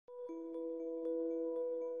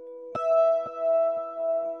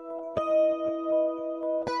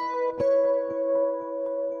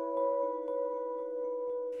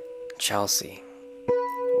Chelsea,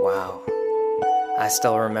 wow, I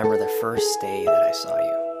still remember the first day that I saw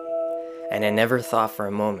you, and I never thought for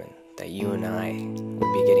a moment that you and I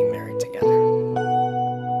would be getting married together.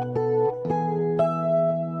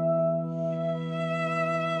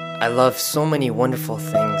 I love so many wonderful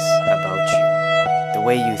things about you, the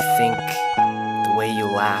way you think, the way you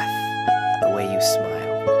laugh, the way you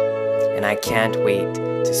smile, and I can't wait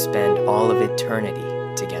to spend all of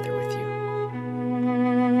eternity together with you.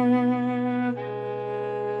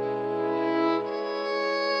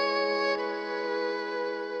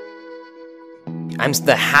 I'm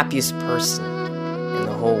the happiest person in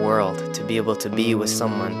the whole world to be able to be with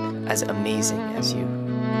someone as amazing as you.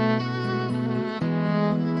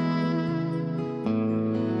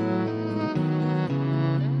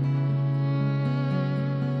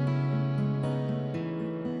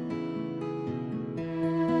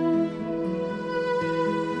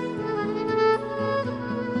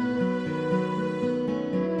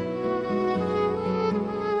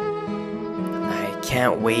 I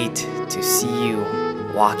can't wait to see you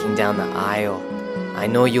walking down the aisle. I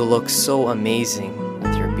know you look so amazing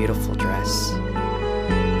with your beautiful dress.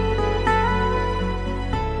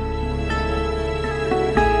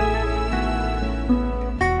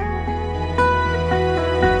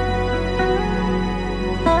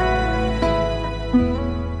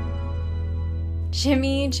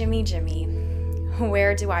 Jimmy,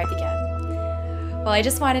 where do I begin? Well, I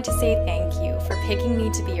just wanted to say thank you for picking me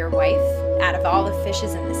to be your wife out of all the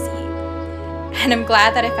fishes in the sea. And I'm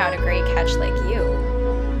glad that I found a great catch like you.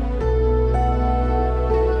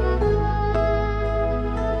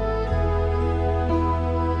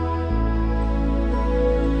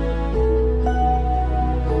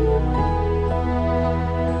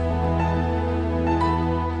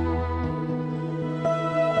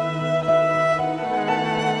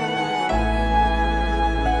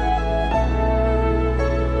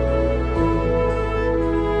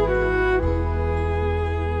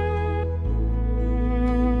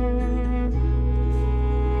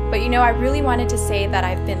 But you know, I really wanted to say that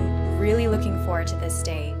I've been really looking forward to this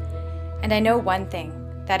day. And I know one thing,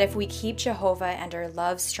 that if we keep Jehovah and our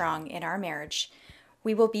love strong in our marriage,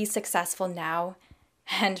 we will be successful now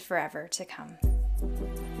and forever to come.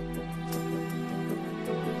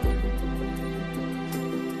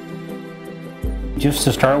 Just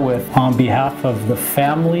to start with, on behalf of the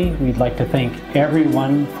family, we'd like to thank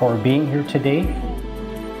everyone for being here today.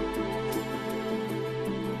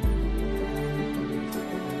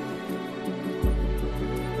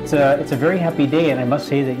 It's a very happy day, and I must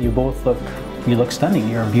say that you both look stunning.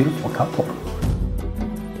 You're a beautiful couple.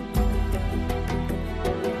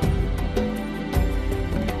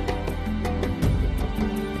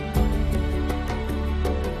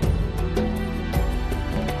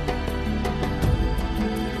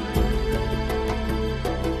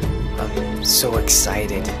 I'm so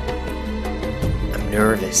excited. I'm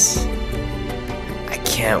nervous. I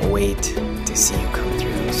can't wait to see you come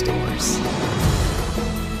through those doors.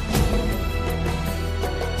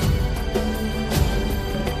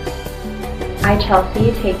 I,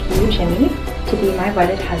 Chelsea, take you, Jimmy, to be my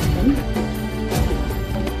wedded husband.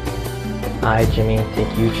 I, Jimmy,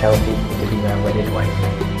 take you, Chelsea, to be my wedded wife.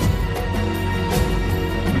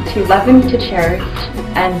 To love and to cherish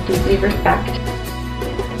and deeply respect.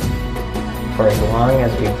 For as long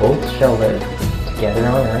as we both shall live together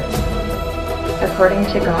on earth. According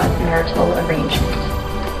to God's marital arrangement.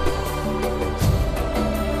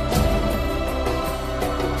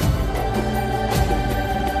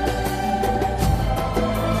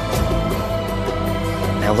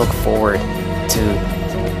 I look forward to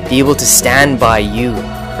be able to stand by you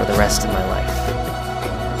for the rest of my life.